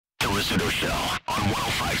Rizzuto Show on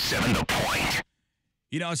 105.7 The Point.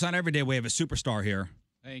 You know, it's not every day we have a superstar here.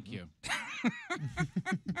 Thank you.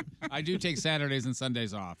 I do take Saturdays and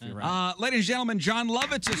Sundays off. You're right. Ladies and gentlemen, Jon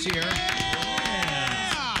Lovitz is here.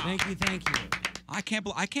 Yeah. Thank you. I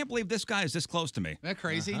can't believe this guy is this close to me. Isn't that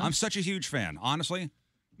crazy? I'm such a huge fan. Honestly,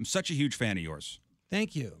 I'm such a huge fan of yours.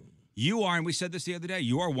 Thank you. You are, and we said this the other day,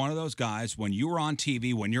 you are one of those guys, when you are on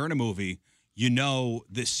TV, when you're in a movie, you know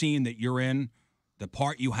the scene that you're in, the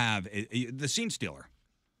part you have, the scene stealer.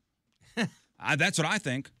 That's what I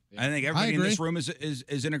think. I think everybody in this room is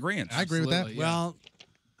in agreement. I agree with that. Yeah. Well,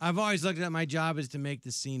 I've always looked at my job as to make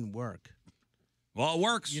the scene work. Well, it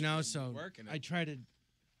works. You know, so Working it. I try to,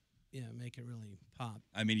 make it really pop.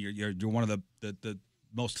 I mean, you're one of the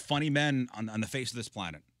most funny men on the face of this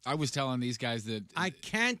planet. I was telling these guys that I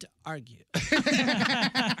can't argue.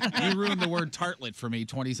 you ruined the word tartlet for me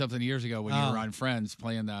 20-something years ago when you were on Friends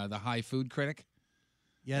playing the high food critic.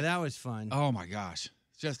 Yeah, that was fun. Oh, my gosh.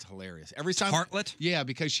 Just hilarious. Every time. Tartlet? Yeah,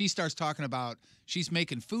 because she starts talking about she's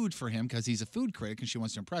making food for him because he's a food critic and she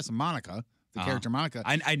wants to impress him. Monica, the character Monica.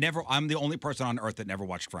 I'm the only person on earth that never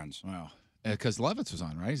watched Friends. Wow. Because Lovitz was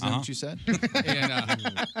on, right? Is that what you said?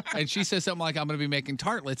 and she says something like, I'm going to be making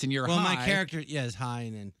tartlets and you're Well, high. my character, is high,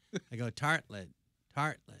 and then I go, tartlet.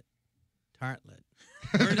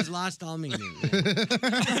 Word has lost all meaning. They wrote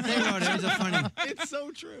it. It was a funny. It's so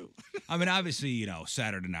true. I mean, obviously,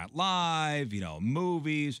 Saturday Night Live,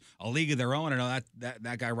 movies, A League of Their Own. I know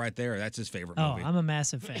that guy right there. That's his favorite movie. Oh, I'm a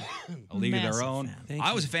massive fan. A League of Their Massive Own. fan. Thank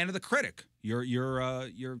I was you. a fan of The Critic.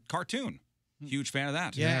 Your cartoon. Huge fan of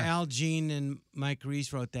that. Yeah, Al Jean and Mike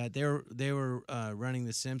Reese wrote that. They were running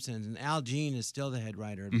The Simpsons, and Al Jean is still the head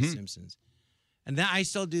writer of The Simpsons. And I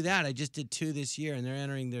still do that. I just did 2 this year, and they're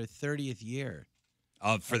entering their 30th year.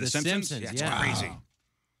 For The Simpsons? Simpsons, That's yeah. crazy. Wow.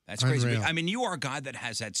 That's crazy. Unreal. I mean, you are a guy that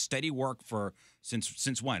has had steady work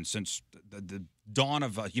since when? Since the dawn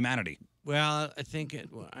of humanity. Well, I think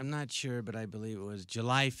I'm not sure, but I believe it was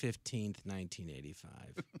July 15th, 1985.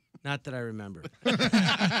 Not that I remember.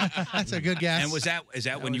 That's a good guess. And is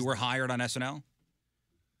that when you were hired on SNL?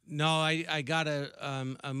 No, I got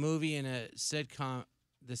a movie and a sitcom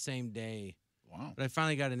the same day. Wow. But I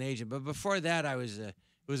finally got an agent. But before that, it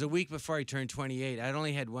was a week before I turned 28. I'd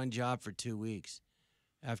only had one job for 2 weeks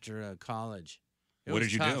after college. It What was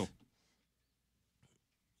did you tough. do?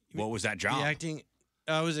 What was that job? The acting.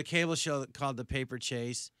 It was a cable show called The Paper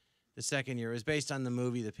Chase. The second year, it was based on the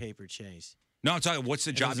movie The Paper Chase. No, I'm talking. What's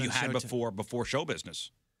the job was you on had Showtime. before show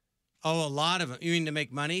business? Oh, a lot of them. You mean to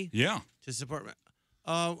make money? Yeah. To support my.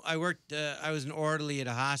 Oh, I worked. I was an orderly at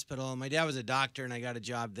a hospital. My dad was a doctor, and I got a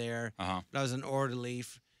job there. Uh-huh. But I was an orderly.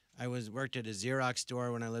 I worked at a Xerox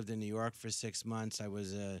store when I lived in New York for 6 months. I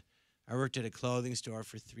worked at a clothing store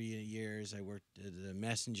for 3 years. I worked at a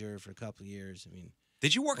messenger for a couple of years. I mean,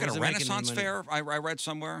 Did you work I at a wasn't making any Renaissance money. fair? I read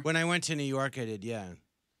somewhere. when I went to New York, I did. Yeah,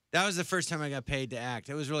 that was the first time I got paid to act.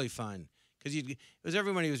 It was really fun because it was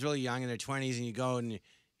everybody was really young in their 20s, and you go and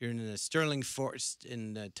you're in the Sterling Forest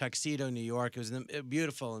in Tuxedo, New York. It was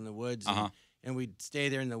beautiful in the woods. Uh-huh. And we'd stay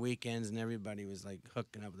there in the weekends, and everybody was like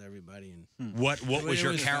hooking up with everybody. And What was It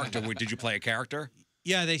your was character? Did you play a character?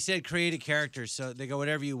 yeah, they said create a character, so they go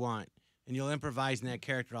whatever you want, and you'll improvise in that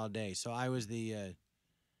character all day. So I was the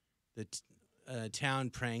town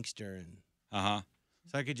prankster, and Uh-huh.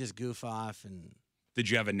 so I could just goof off and Did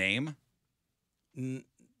you have a name?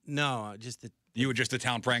 no, just the You were just a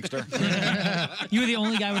town prankster? You were the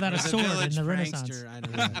only guy without a the sword in village the Renaissance. prankster. I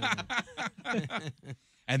don't know.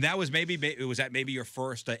 And that was maybe your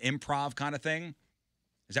first improv kind of thing?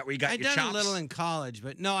 Is that where you got I'd your done chops? a little in college,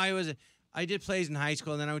 but no, I did plays in high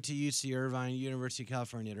school, and then I went to UC Irvine, University of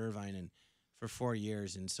California at Irvine, and for 4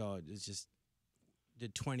 years, and so it was just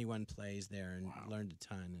did 21 plays there and learned a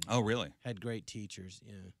ton. And Oh, really? had great teachers.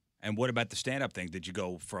 Yeah. And what about the stand-up thing? Did you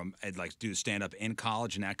go from do stand-up in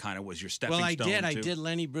college, and that kind of was your stepping Well, I stone? did. I to- did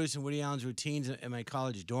Lenny Bruce and Woody Allen's routines in my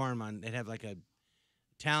college dorm. They'd have like a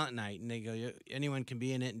talent night, and they go, anyone can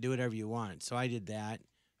be in it and do whatever you want. So I did that.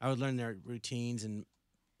 I would learn their routines and.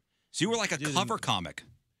 So you were like a do them- cover comic.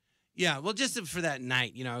 Yeah, well, just for that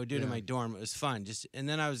night, I would do it in my dorm. It was fun. And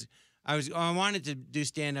then I wanted to do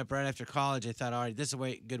stand up right after college. I thought, all right, this is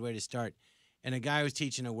a good way to start. And a guy was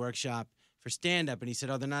teaching a workshop for stand up, and he said,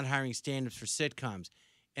 "Oh, they're not hiring stand ups for sitcoms,"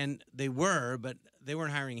 and they were, but they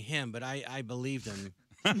weren't hiring him. But I believed him.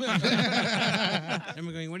 And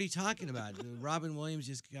we're going, "What are you talking about? Robin Williams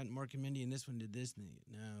just got Mork and Mindy, and this one did this." And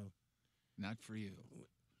no, Not for you.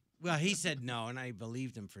 well, he said no, and I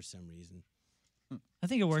believed him for some reason. I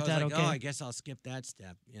think it So worked I out was like, okay. oh, I guess I'll skip that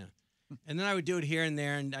step. Yeah. And then I would do it here and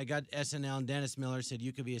there, and I got SNL, and Dennis Miller said,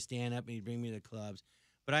 you could be a stand-up, and he'd bring me to the clubs.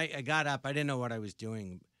 But I got up. I didn't know what I was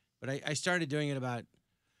doing. But I started doing it about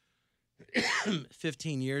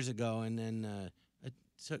 15 years ago, and then it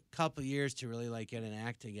took a couple of years to really like get an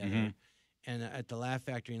act together. And at the Laugh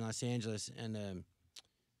Factory in Los Angeles, and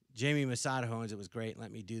Jamie Masada, who owns it, was great and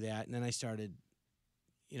let me do that. And then I started,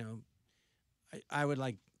 I would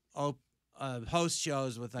like host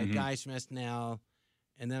shows with like guys from SNL,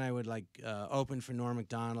 and then I would like open for Norm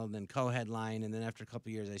Macdonald, then co-headline, and then after a couple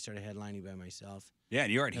of years, I started headlining by myself. Yeah,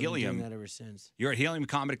 and you're at I've been Helium. doing that ever since. You're at Helium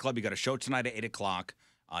Comedy Club. You got a show tonight at 8 o'clock.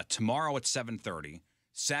 Tomorrow at 7:30.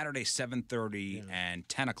 Saturday 7:30 and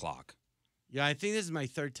 10 o'clock. Yeah, I think this is my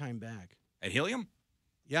third time back. At Helium?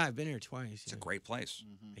 Yeah, I've been here twice. It's a great place.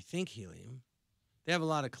 I think Helium. They have a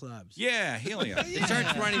lot of clubs. Yeah, Helium. It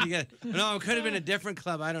starts running together. No, it could have been a different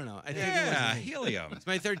club. I don't know. I think Yeah, it was Helium. It's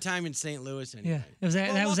my third time in St. Louis anyway. Yeah, it was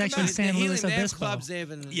that was actually San Helium, Luis they have Obispo. clubs. They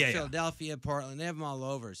have in Yeah. Philadelphia, Portland. They have them all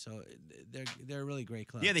over. So they're really great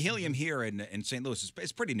clubs. Yeah, the Helium here in St. Louis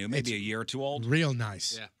is pretty new, maybe a year or two old. Real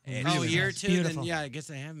nice. Yeah. Oh, a year or two? Beautiful. Then, yeah, I guess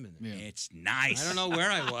I haven't been there. Yeah. It's nice. I don't know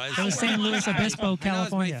where I was. It was San Luis Obispo, I know it's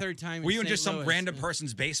California. my third time. Were you in St. just some Louis. random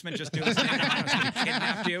person's basement just doing stand-up?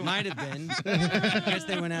 Kidnapped you? Might have been. I guess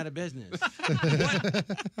they went out of business.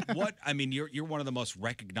 What? I mean, you're one of the most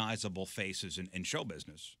recognizable faces in show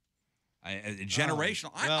business.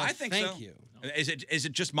 Generational. well, I think thank so. you. Is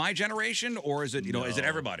it just my generation, or is it is it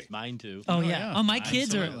everybody? Mine too. Oh Oh, yeah. yeah. Oh, my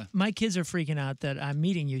kids Absolutely. are freaking out that I'm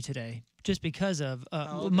meeting you today, just because of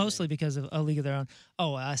old are mostly because of A League of Their Own.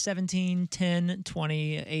 Oh, 17, 10,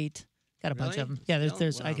 28. Got a bunch Really? of them. Yeah, Still?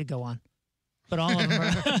 there's I Wow. could go on, but all of them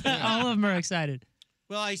are all of them are excited.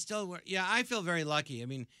 Well, I still work. Yeah, I feel very lucky. I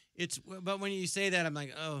mean, but when you say that, I'm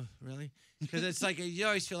like, oh, really? Because it's like you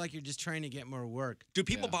always feel like you're just trying to get more work. Do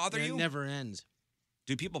people bother And you? It never ends.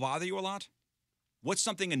 Do people bother you a lot? What's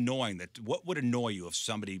something annoying what would annoy you if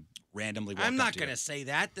somebody randomly walked I'm up not to going you? to say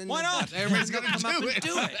that. Then Why not? Everybody's going to come up and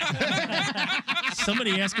do it.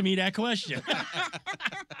 Somebody asking me that question.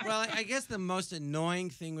 Well, I guess the most annoying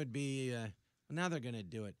thing would be, well, now they're going to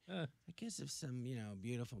do it. I guess if some,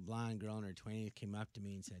 beautiful blonde girl in her 20s came up to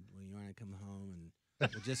me and said, well, you want to come home and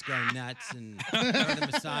we'll just go nuts and start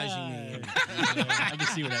massaging me. And, I can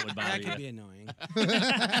see where that would bother that you. could be annoying.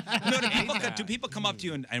 No, do people come up to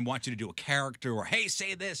you and want you to do a character, or hey,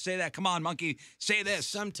 say this, say that, come on, monkey, say this?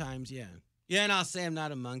 Sometimes, yeah. Yeah, and I'll say I'm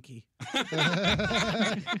not a monkey.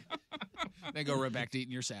 They go right back to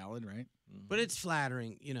eating your salad, right? But it's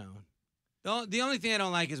flattering, The only thing I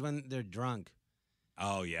don't like is when they're drunk.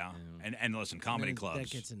 Oh yeah, and listen, comedy Then clubs. That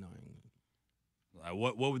gets annoying.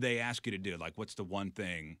 What would they ask you to do? Like, what's the one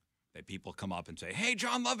thing that people come up and say, hey,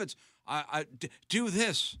 Jon Lovitz, do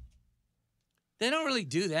this? They don't really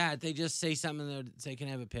do that. They just say something that they can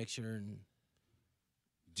have a picture. And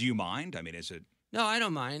Do you mind? I mean, is it? no, I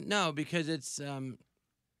don't mind. No, because it's I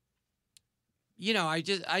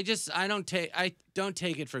don't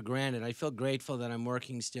take it for granted. I feel grateful that I'm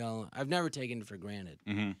working still. I've never taken it for granted.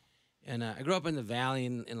 Mm-hmm. And I grew up in the Valley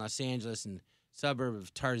in Los Angeles, in suburb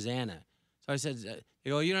of Tarzana. So I said, they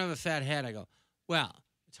go, you don't have a fat head. I go, well,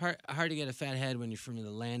 it's hard to get a fat head when you're from the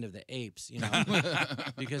land of the apes,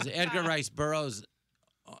 because Edgar Rice Burroughs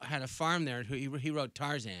had a farm there. He wrote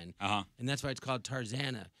Tarzan, and that's why it's called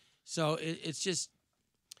Tarzana. So it's just,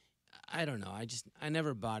 I don't know. I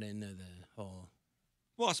never bought into the whole.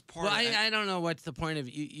 Well, it's part Well, of it. I don't know what's the point of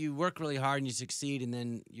you work really hard and you succeed and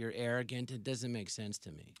then you're arrogant. It doesn't make sense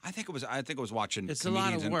to me. I think it was watching It's a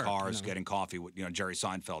lot comedians of in work, cars getting coffee with Jerry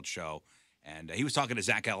Seinfeld's show, and he was talking to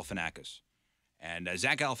Zach Galifianakis, and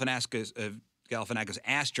Zach Galifianakis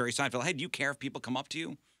asked Jerry Seinfeld, "Hey, do you care if people come up to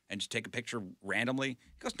you and just take a picture randomly?"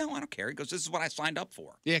 He goes, "No, I don't care." He goes, "This is what I signed up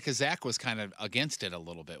for." Yeah, because Zach was kind of against it a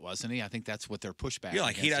little bit, wasn't he? I think that's what their pushback. Yeah,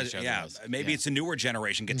 like he against does. each other Yeah, was. maybe it's a newer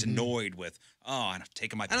generation gets annoyed with, I'm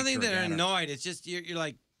taking my. I don't think picture they're again," or- annoyed. It's just you're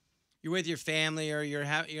like you're with your family or you're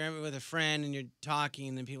with a friend and you're talking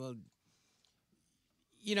and then people,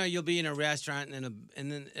 you'll be in a restaurant and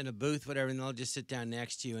then in a booth, whatever, and they'll just sit down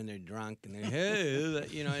next to you and they're drunk and they're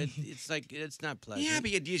it's like it's not pleasant. Yeah,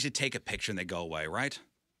 but you usually take a picture and they go away, right?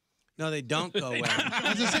 No, they don't go away. I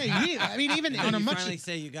was gonna say, even And on a you much finally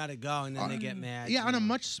say you got to go, and then they get mad. on a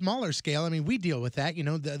much smaller scale. I mean, we deal with that,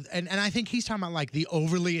 and I think he's talking about like the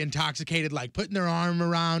overly intoxicated, like putting their arm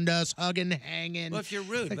around us, hugging, hanging. Well, if you're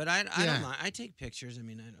rude, but I yeah. don't mind. I take pictures. I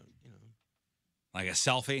mean, I don't. Like a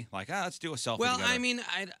selfie, like let's do a selfie. Well, together. I mean,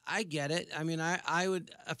 I get it. I mean, I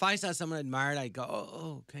would if I saw someone I admired, I'd go,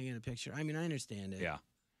 oh, can I get a picture? I mean, I understand it. Yeah.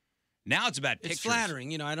 Now it's about pictures. It's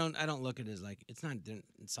flattering, I don't look at it as like it's not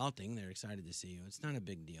insulting. They're excited to see you. It's not a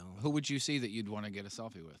big deal. Who would you see that you'd want to get a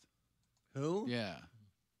selfie with? Who? Yeah.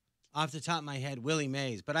 off the top of my head, Willie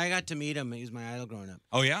Mays. But I got to meet him. He was my idol growing up.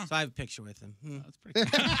 Oh, yeah? So I have a picture with him. That's pretty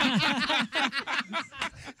cool.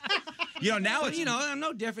 Now But, it's... I'm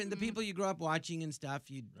no different. The people you grew up watching and stuff,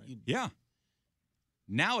 you Yeah.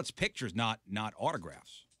 Now it's pictures, not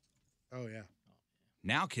autographs. Oh, yeah.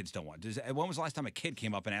 Now kids don't want... When was the last time a kid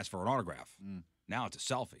came up and asked for an autograph? Now it's a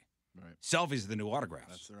selfie. Right. Selfies are the new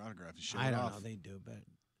autographs. That's their autograph. You show I it don't off. know. They do, but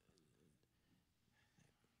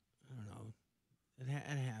I don't know. It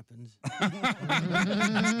happens.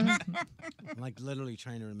 I'm like literally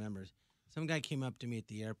trying to remember. Some guy came up to me at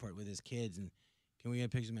the airport with his kids, and can we get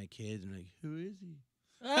pictures of my kids? And I'm like, who is he?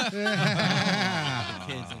 Kids,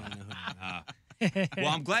 I don't know who they are. Well,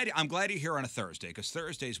 I'm glad you're here on a Thursday, because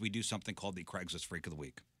Thursdays we do something called the Craigslist Freak of the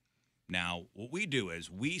Week. Now, what we do is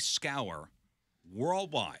we scour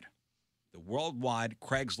worldwide, the worldwide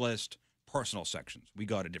Craigslist personal sections. We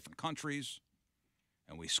go to different countries,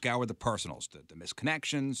 and we scour the personals, the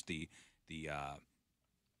misconnections, the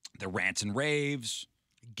rants and raves.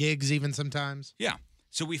 Gigs even sometimes. Yeah.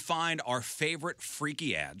 So we find our favorite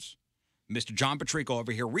freaky ads. Mr. John Patrico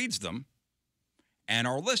over here reads them, and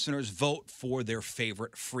our listeners vote for their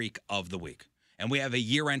favorite freak of the week. And we have a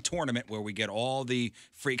year-end tournament where we get all the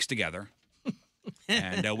freaks together,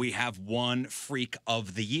 and we have one freak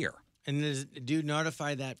of the year. And do you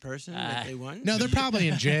notify that person that they won? No, they're probably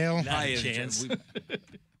in jail. Not a chance.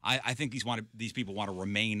 I think these people want to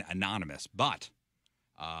remain anonymous, but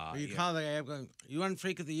Or you call the guy up going, you won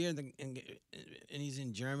Freak of the Year, and he's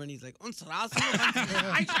in German. He's like, "Unsere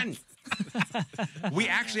Auswahl." we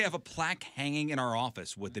actually have a plaque hanging in our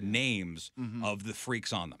office with the names of the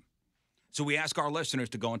freaks on them. So we ask our listeners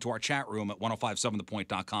to go into our chat room at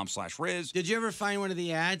 1057thepoint.com/Riz. Did you ever find one of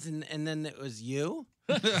the ads and then it was you?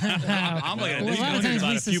 I'm looking at Well, this. a lot of There's times about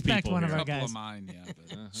we a few suspect people one of here. our Couple guys. of mine, yeah.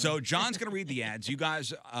 But, So John's going to read the ads. You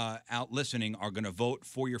guys out listening are going to vote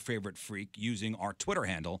for your favorite freak using our Twitter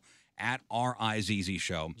handle at RIZZ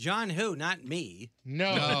Show. John who? Not me.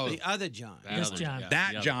 No. The other John. Yes, John.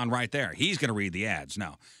 That John right there. He's going to read the ads.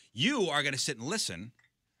 Now, you are going to sit and listen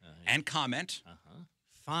and comment.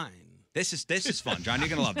 Fine. This is fun, John. You're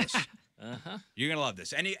going to love this. You're going to love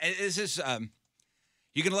this. And you're going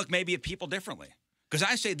to look maybe at people differently. Because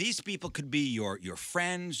I say these people could be your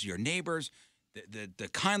friends, your neighbors, the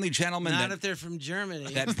kindly gentleman Not if they're from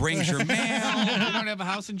Germany. that brings your mail. you don't have a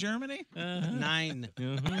house in Germany? 9.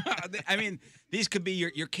 I mean, these could be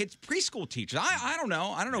your kids' preschool teachers. I don't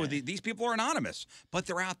know. I don't know. These people are anonymous, but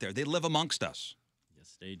they're out there. They live amongst us.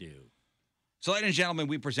 Yes, they do. So, ladies and gentlemen,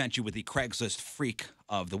 we present you with the Craigslist Freak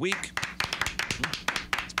of the Week.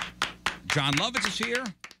 Jon Lovitz is here.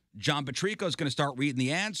 John Patrico is going to start reading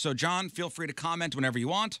the ads. So, John, feel free to comment whenever you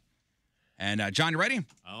want. And, John, you ready?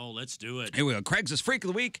 Oh, let's do it. Here we go. Craigslist Freak of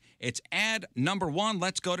the Week. It's ad number 1.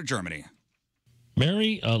 Let's go to Germany.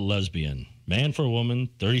 Marry a lesbian. Man for woman,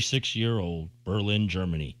 36-year-old, Berlin,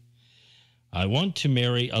 Germany. I want to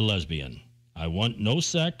marry a lesbian. I want no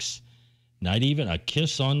sex, not even a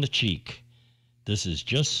kiss on the cheek. This is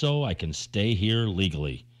just so I can stay here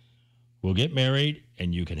legally. We'll get married,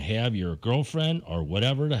 and you can have your girlfriend or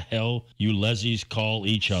whatever the hell you lesies call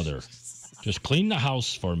each other. Just clean the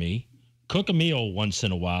house for me, cook a meal once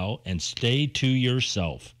in a while, and stay to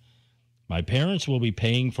yourself. My parents will be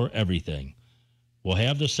paying for everything. We'll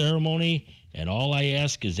have the ceremony, and all I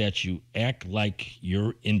ask is that you act like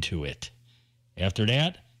you're into it. After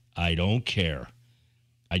that, I don't care.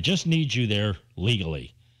 I just need you there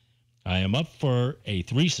legally. I am up for a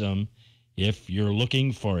threesome if you're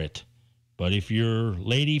looking for it. But if your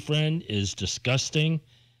lady friend is disgusting,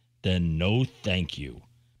 then no thank you.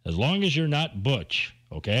 As long as you're not butch,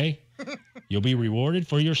 okay? You'll be rewarded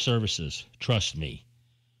for your services. Trust me.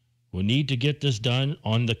 We'll need to get this done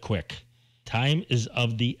on the quick. Time is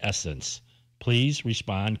of the essence. Please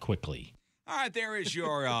respond quickly. All right, there is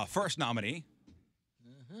your first nominee.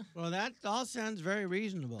 Well, that all sounds very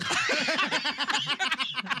reasonable.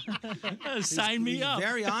 Sign me He's up.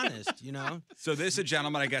 very honest, you know. So this is a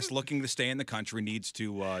gentleman, I guess, looking to stay in the country, needs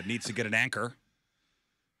to get an anchor.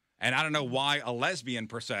 And I don't know why a lesbian,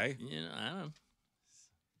 per se. You know, I don't know.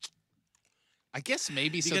 I guess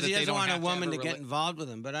maybe so Because that he they doesn't don't want a have woman to to get involved with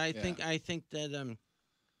him. But I think that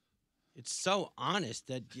it's so honest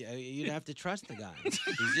that you'd have to trust the guy. He's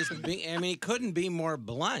just he couldn't be more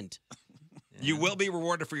blunt. You will be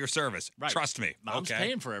rewarded for your service. Right. Trust me. Mom's okay.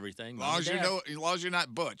 paying for everything. As long as you're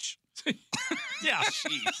not butch. Yeah,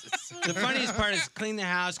 Jesus. The funniest part is clean the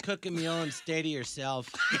house, cook a meal, and stay to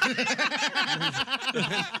yourself.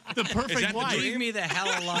 The perfect wife. Leave me the hell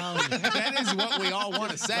alone. That is what we all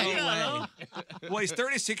want to say. No way. Well, he's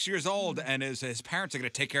 36 years old, and his parents are going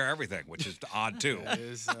to take care of everything, which is odd, too. That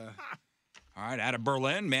is, All All right, out of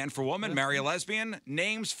Berlin, man for woman, marry a lesbian.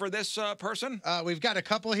 Names for this person? We've got a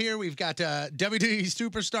couple here. We've got WWE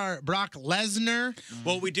superstar Brock Lesnar.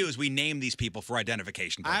 What we do is we name these people for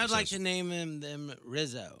identification purposes. I would like to name them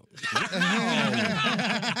Rizzo.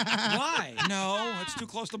 Why? No, it's too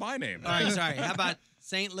close to my name. All right, sorry. How about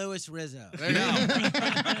St. Louis Rizzo?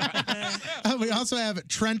 We also have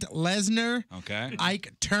Trent Lesnar. Okay.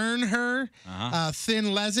 Ike Turner.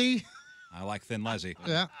 Thin Leslie. I like Thin Leslie.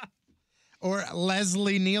 Yeah. Or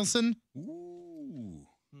Leslie Nielsen. Ooh.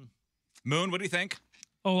 Moon, what do you think?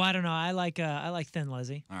 Oh, I don't know. I like Thin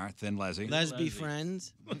Leslie. All right, Thin Leslie. Lesby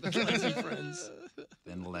friends.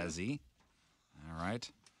 Thin Leslie. All right.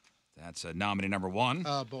 That's nominee number 1.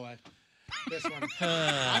 Oh, boy. This one.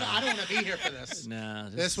 I don't want to be here for this. No.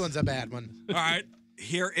 This one's a bad one. All right.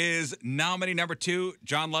 Here is nominee number 2,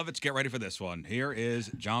 Jon Lovitz. Get ready for this one. Here is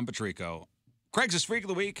John Patrico. Craig's Freak of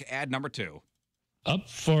the Week, ad number 2. Up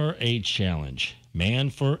for a challenge.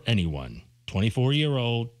 Man for anyone.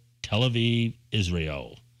 24-year-old, Tel Aviv,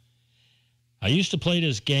 Israel. I used to play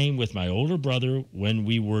this game with my older brother when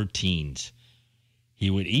we were teens.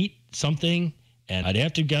 He would eat something, and I'd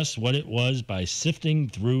have to guess what it was by sifting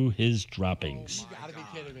through his droppings. You gotta be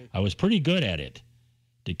kidding me. I was pretty good at it.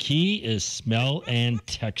 The key is smell and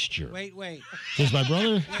texture. Wait. Since my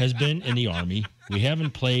brother has been in the Army, we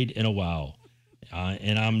haven't played in a while.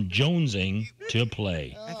 And I'm jonesing to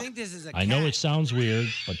play. I think this is a I know cat. it sounds weird,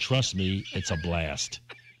 but trust me, it's a blast.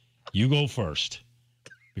 You go first.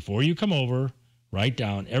 Before you come over, write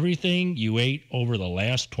down everything you ate over the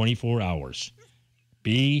last 24 hours.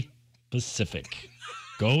 Be specific.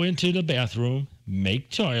 Go into the bathroom,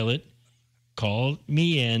 make toilet, call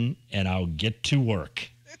me in, and I'll get to work.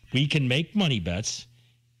 We can make money bets.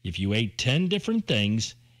 If you ate 10 different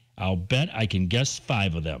things, I'll bet I can guess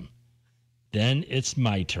 5 of them. Then it's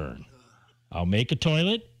my turn. I'll make a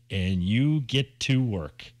toilet, and you get to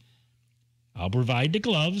work. I'll provide the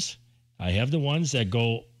gloves. I have the ones that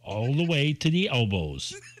go all the way to the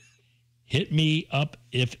elbows. Hit me up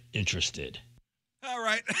if interested. All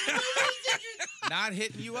right. Not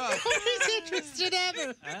hitting you up. Who's interested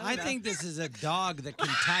ever? I think this is a dog that can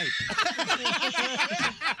type. This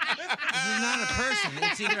is not a person.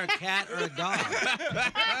 It's either a cat or a dog.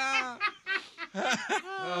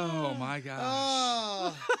 Oh, my gosh.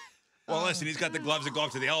 Oh. Well, listen, he's got the gloves that go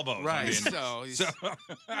up to the elbows. Right. I mean, So, he's,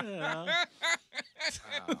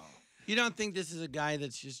 You don't think this is a guy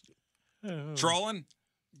that's just trolling?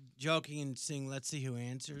 joking and saying, "Let's see who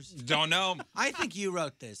answers"? Don't know. I think you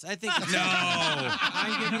wrote this. I think it's No.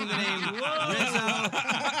 I'm giving the name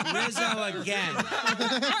Rizzo again.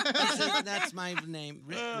 That's my name.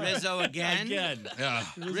 Rizzo again. Yeah.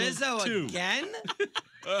 Rizzo again.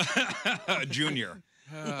 Junior.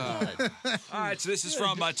 All right, so this is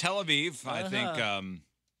from Tel Aviv. I think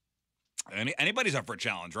anybody's up for a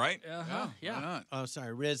challenge, right? why not? Oh,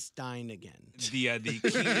 sorry, Riz Stein again. The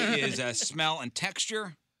key is smell and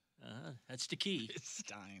texture. That's the key.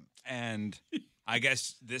 Stein. And I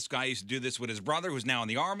guess this guy used to do this with his brother, who's now in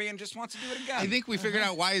the Army, and just wants to do it again. I think we figured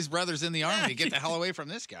out why his brother's in the Army. Get the hell away from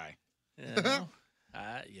this guy.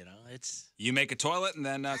 It's You make a toilet and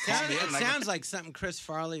then call me in. It and I sounds like something Chris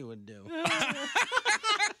Farley would do.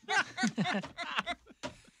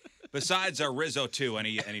 Besides Rizzo, too,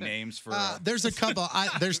 any names for... There's a couple.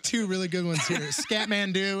 There's 2 really good ones here.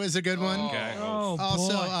 Scatman is a good one. Okay. Oh,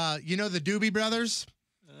 Also, boy. you know the Doobie Brothers?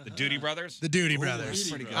 The Duty Brothers? The Doody Brothers.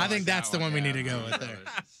 pretty good. I think I like that's that the one we one, need to yeah. go with there.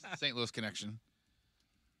 St. Louis connection.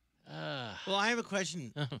 Well, I have a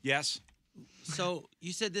question. Yes. So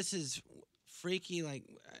you said this is freaky. Like,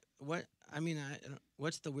 what? I mean,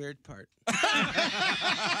 what's the weird part? so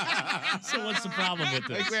what's the problem with I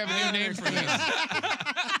this? think we have a new name for this.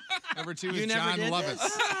 Number 2 You is never Jon did Lovitz.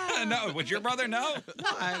 this? No, with your brother, no? No,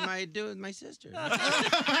 I might do it with my sister.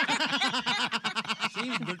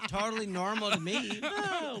 Seems totally normal to me.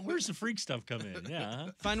 Oh, where's the freak stuff come in? Yeah.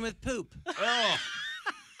 Huh? Fun with poop. Oh.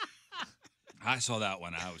 I saw that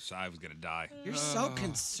one. I was going to die. You're so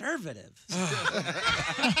conservative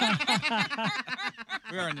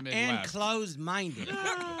We are in the and Midwest. closed-minded.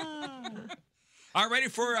 All right, ready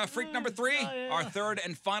for freak number 3? Our third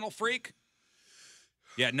and final freak?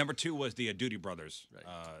 Yeah, number 2 was the Duty Brothers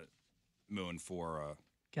Moon for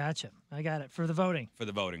Gotcha. I got it for the voting.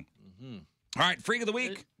 the voting. All right, freak of the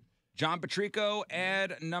week. John Patrico,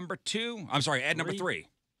 ad number 2. I'm sorry, ad number 3.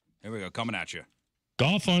 Here we go, coming at you.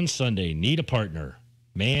 Golf on Sunday. Need a partner.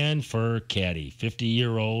 Man for caddy.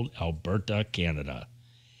 50-year-old, Alberta, Canada.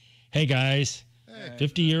 Hey, guys.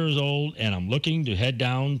 50 years old, and I'm looking to head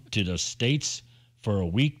down to the States for a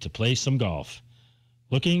week to play some golf.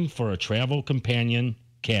 Looking for a travel companion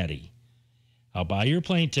caddy. I'll buy your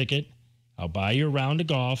plane ticket. I'll buy you a round of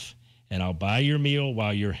golf, and I'll buy your meal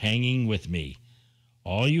while you're hanging with me.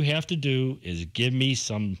 All you have to do is give me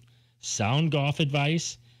some sound golf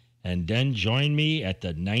advice and then join me at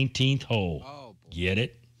the 19th hole. Oh, boy. Get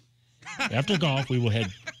it? After golf, we will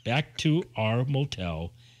head back to our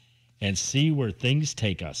motel and see where things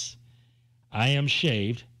take us. I am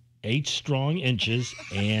shaved, 8 strong inches,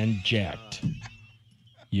 and jacked.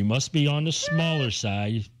 You must be on the smaller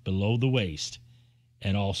side below the waist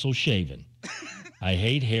and also shaven. I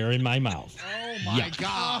hate hair in my mouth. Oh, my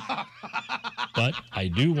God. But I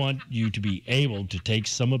do want you to be able to take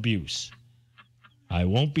some abuse. I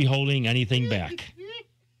won't be holding anything back.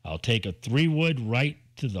 I'll take a 3-wood right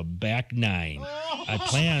to the back 9. I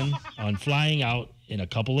plan on flying out in a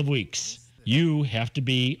couple of weeks. You have to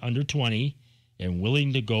be under 20 and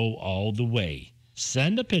willing to go all the way.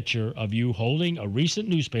 Send a picture of you holding a recent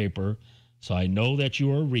newspaper so I know that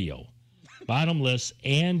you are real. Bottomless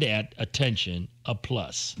and at attention, a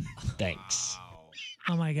plus. Thanks.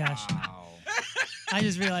 Oh my gosh. I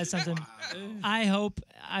just realized something. I hope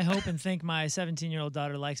and think my 17-year-old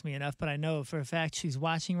daughter likes me enough, but I know for a fact she's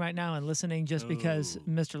watching right now and listening just because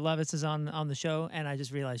Mr. Lovitz is on the show, and I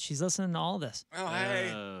just realized she's listening to all this. Oh,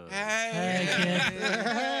 hey. Hey, kid.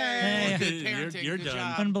 Hey. Good parenting. You're Good done.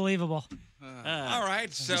 job. Unbelievable. All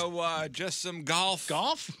right, so just some golf.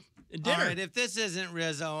 Golf? Dinner. All right, if this isn't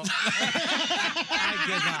Rizzo, I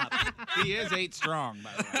give up. He is 8 strong,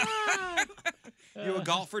 by the way. You a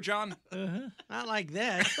golfer, John? Not like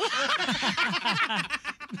this.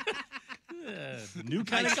 New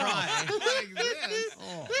kind I of golf. try. Like this.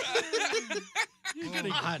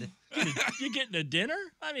 God. You're getting a dinner?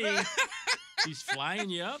 I mean, he's flying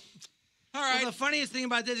you up. All Well, right. the funniest thing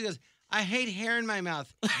about this, he goes, I hate hair in my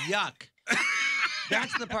mouth. Yuck.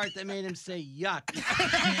 That's the part that made him say yuck.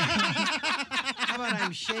 How about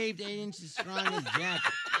I'm shaved 8 inches strong and jacked?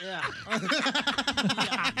 Yeah.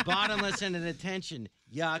 Bottomless and at attention.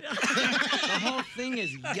 Yuck. The whole thing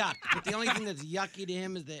is yuck. But the only thing that's yucky to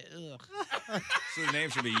him is the ugh. So the name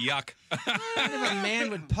should be Yuck. If a man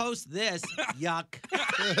would post this, yuck.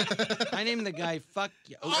 I named the guy Fuck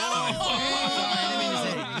You. Oh, I didn't mean to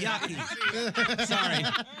say yucky. Sorry.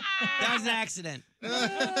 That was an accident.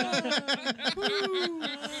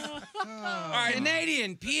 All right.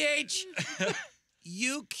 Canadian, PHUQE.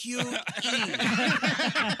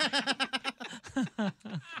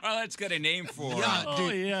 All right, let's get a name for Yeah. Oh,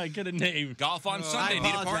 yeah, get a name. golf on Sunday. Need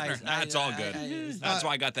a partner. apologize. That's all good. That's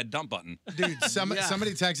why I got that dump button. Dude, Yeah. somebody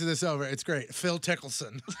texted this over. It's great. Phil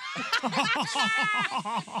Tickleson.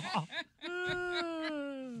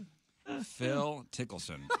 Phil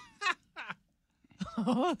Tickleson.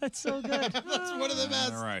 Oh, that's so good. That's one of the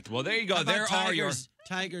best. All right. Well, there you go. How about There are your.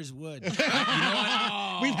 Tiger's Wood. We've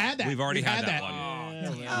had that. We've already had that one.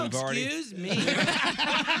 Oh, We've already- excuse me.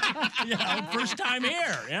 Yeah, first time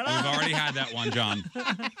here. You know? We've already had that one, John.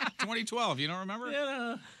 2012, you don't remember?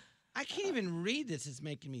 I can't even read this. It's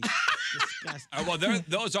making me disgusted. Well,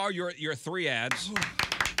 those are your 3 ads.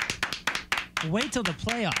 Wait till the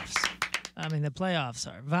playoffs. I mean, the playoffs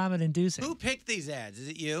are vomit-inducing. Who picked these ads? Is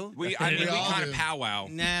it you? We all kind do. of powwow.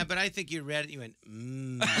 Nah, but I think you read it. You went,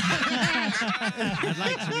 I'd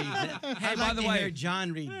like to read that. Hey, I'd by like the to way, hear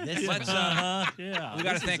John read this. Let's. Yeah. We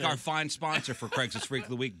got to thank our fine sponsor for Craigslist Freak of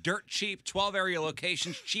the Week. Dirt cheap, 12 area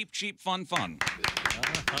locations, cheap, fun.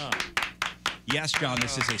 Yes, John,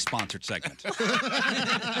 this is a sponsored segment.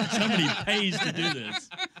 Somebody pays to do this.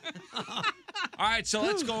 All right, so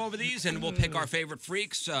let's go over these, and we'll pick our favorite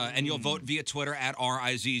freaks, and you'll vote via Twitter at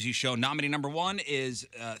RIZZ Show. Nominee number 1 is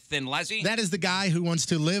Thin Leslie. That is the guy who wants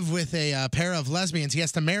to live with a pair of lesbians. He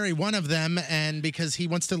has to marry one of them, and because he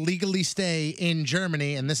wants to legally stay in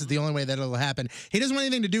Germany, and this is the only way that it'll happen. He doesn't want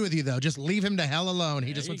anything to do with you, though. Just leave him to hell alone.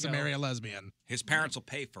 He just you wants to go. marry a lesbian. His parents will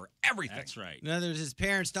pay for everything. That's right. In other words, his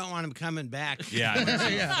parents don't want him coming back. Yeah.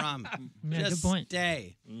 From. Yeah, Just good point.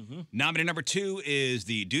 stay. Nominee number 2 is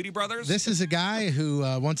the Duty Brothers. This is a guy who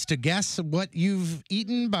wants to guess what you've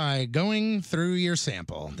eaten by going through your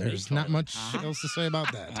sample. There's not much else to say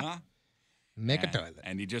about that. Uh-huh. Make a toilet.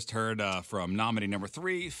 And you just heard from nominee number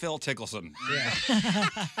 3, Phil Tickleson. Yeah.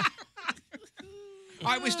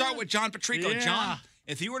 All right, we start with John Patrico. Yeah. John,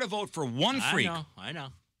 if you were to vote for one freak, I know.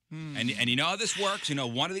 and you know how this works, you know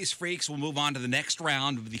one of these freaks will move on to the next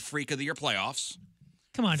round of the Freak of the Year playoffs,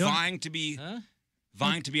 Come on, don't. vying to be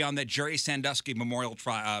on that Jerry Sandusky memorial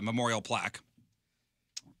plaque.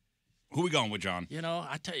 Who we going with, John? You know,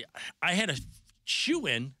 I tell you, I had a shoe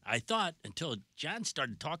in, I thought, until John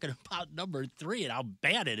started talking about number 3 and how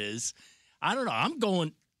bad it is. I don't know. I'm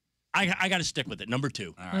going I got to stick with it. Number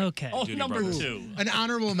 2. All right. Okay. Oh, Duty number Brothers. 2. An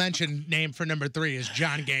honorable mention name for number 3 is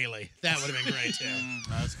John Gailey. That would have been great too.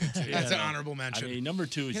 That's good too. That's an no. honorable I mention. mean, number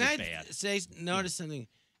 2 is Can just I bad. notice something?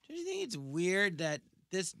 Do you think it's weird that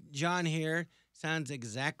this John here sounds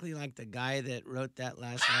exactly like the guy that wrote that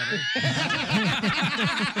last letter?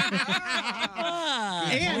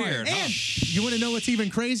 And you want to know what's even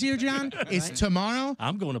crazier, John? Is tomorrow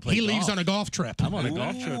I'm going to play he golf. leaves on a golf trip. I'm on a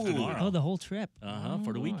golf trip Oh, tomorrow. the whole trip.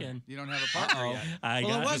 For the weekend. You don't have a partner yet. I Well,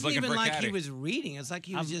 it got wasn't looking even for a like caddy. he was reading. It's like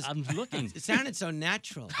he was I'm looking. It sounded so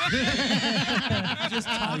natural. Just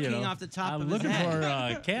You talking know, off the top I'm of looking his head. for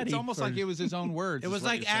a caddy. It's almost for- like it was his own words. It is was what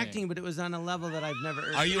like you're saying. acting, but it was on a level that I've never.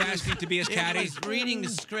 Are you asking to be his It caddy? was reading the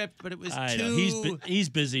script, but it was I too. know. He's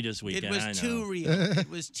busy this It weekend. was I know. too real. It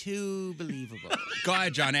was too believable. Go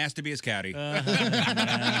ahead, John. Ask to be his caddy.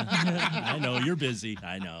 I know you're busy.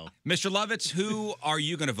 I know. Mr. Lovitz, who are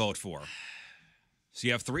you going to vote for? So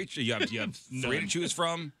you have 3. You have 3 to choose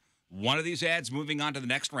from. One of these ads. Moving on to the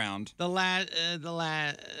next round. The last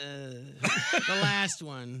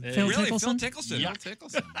one. Phil Really, Mickelson? Phil Mickelson. Phil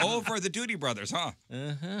Mickelson. Over the Duty Brothers, huh?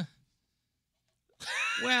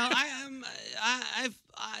 Well,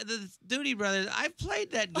 the Duty Brothers. I've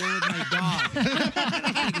played that game with my dog.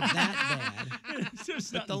 I don't think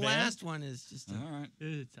it's that bad. But the last one is just. All right.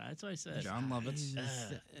 That's what I said. John Lovitz.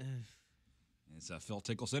 It's Phil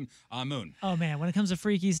Mickelson. Moon. Oh man, when it comes to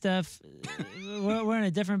freaky stuff, we're in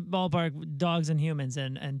a different ballpark, dogs and humans,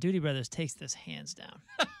 and Duty Brothers takes this hands down,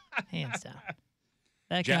 hands down.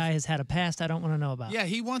 That Jeff? guy has had a past I don't want to know about. Yeah,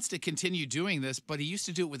 he wants to continue doing this, but he used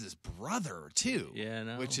to do it with his brother too. Yeah, I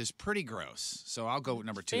know. Which is pretty gross. So I'll go with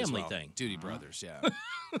number 2 as Family well. thing. Duty Brothers, yeah.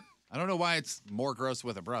 I don't know why it's more gross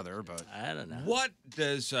with a brother, but I don't know. What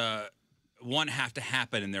does one have to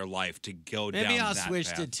happen in their life to go down Maybe I'll that switch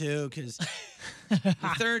path? to 2 because the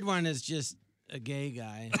third one is just a gay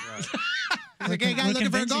guy. He's a gay guy We're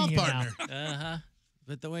looking for a convincing golf you now. partner.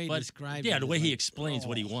 But the way he But described yeah, it the is way he like, explains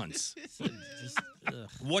what he wants. ugh.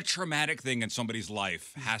 What traumatic thing in somebody's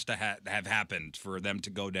life has to have happened for them to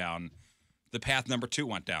go down the path number 2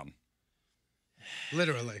 went down?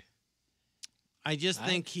 Literally. I just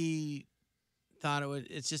think he thought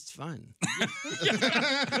it's just fun.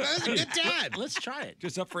 That's a good dad. Let's try it.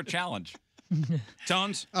 Just up for a challenge.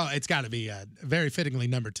 Tones? Oh, it's got to be very fittingly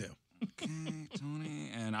number 2. Okay, Tony.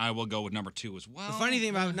 And I will go with number 2 as well. The funny thing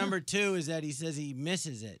about number 2 is that he says he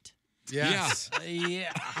misses it. Yes.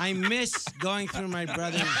 Yeah, I miss going through my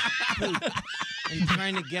brother's poop and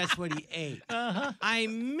trying to guess what he ate. I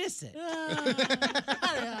miss it.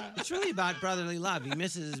 It's really about brotherly love. He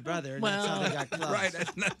misses his brother, and that's how they got close. Right.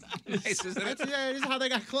 That's nice, isn't it? Yeah, this is how they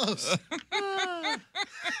got close.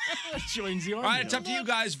 Joins the All army. right, it's up to you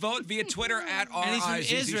guys. Vote via Twitter at And he's from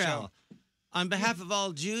RIZZ Israel. Show. On behalf of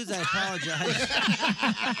all Jews, I apologize.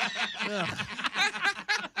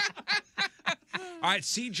 All right,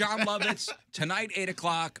 see Jon Lovitz tonight, 8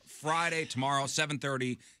 o'clock, Friday, tomorrow,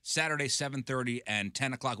 7:30, Saturday, 7:30, and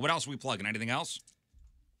 10 o'clock. What else are we plugging? Anything else?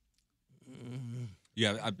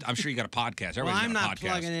 Yeah, I'm sure you got a podcast. Well, Everybody's I'm got a not podcast.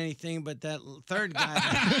 plugging anything, but that third guy.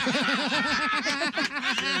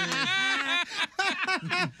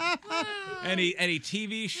 Any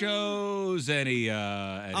TV shows? Any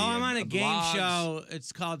I'm on a game blogs? show.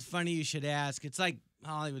 It's called Funny You Should Ask. It's like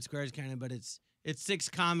Hollywood Squares kind of, but it's 6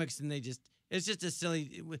 comics and it's just a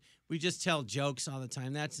silly. We just tell jokes all the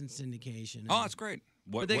time. That's in syndication. Oh, that's great.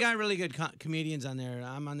 But they got really good comedians on there.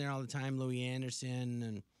 I'm on there all the time. Louis Anderson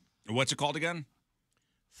and What's it called again?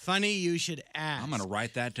 Funny You Should Ask. I'm going to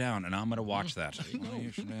write that down, and I'm going to watch that. Funny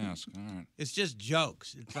you should ask. All right. It's just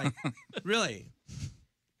jokes. It's like really.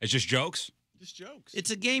 It's just jokes? just jokes. It's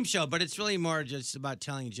a game show, but it's really more just about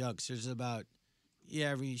telling jokes. There's about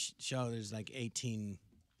every show there's like 18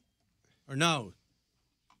 or no.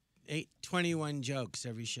 21 jokes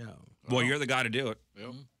every show. Well, you're the guy to do it.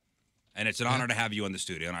 Yep. And it's an honor to have you in the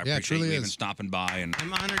studio, and I Yeah, it appreciate truly you even is. stopping by. And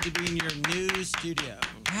I'm honored to be in your new studio.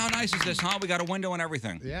 how nice is this, huh? We got a window and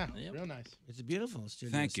everything. Yeah, Yep. real nice. It's a beautiful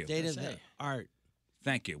studio. Thank you. State of That's the it. art.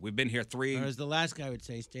 Thank you. We've been here Or as the last guy would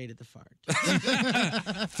say, state of the fart.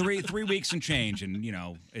 three weeks and change, and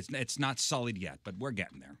it's not sullied yet, but we're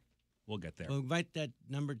getting there. We'll get there. We'll invite that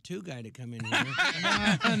number 2 guy to come in here.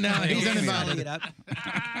 No, he's Sully uninvited. it up.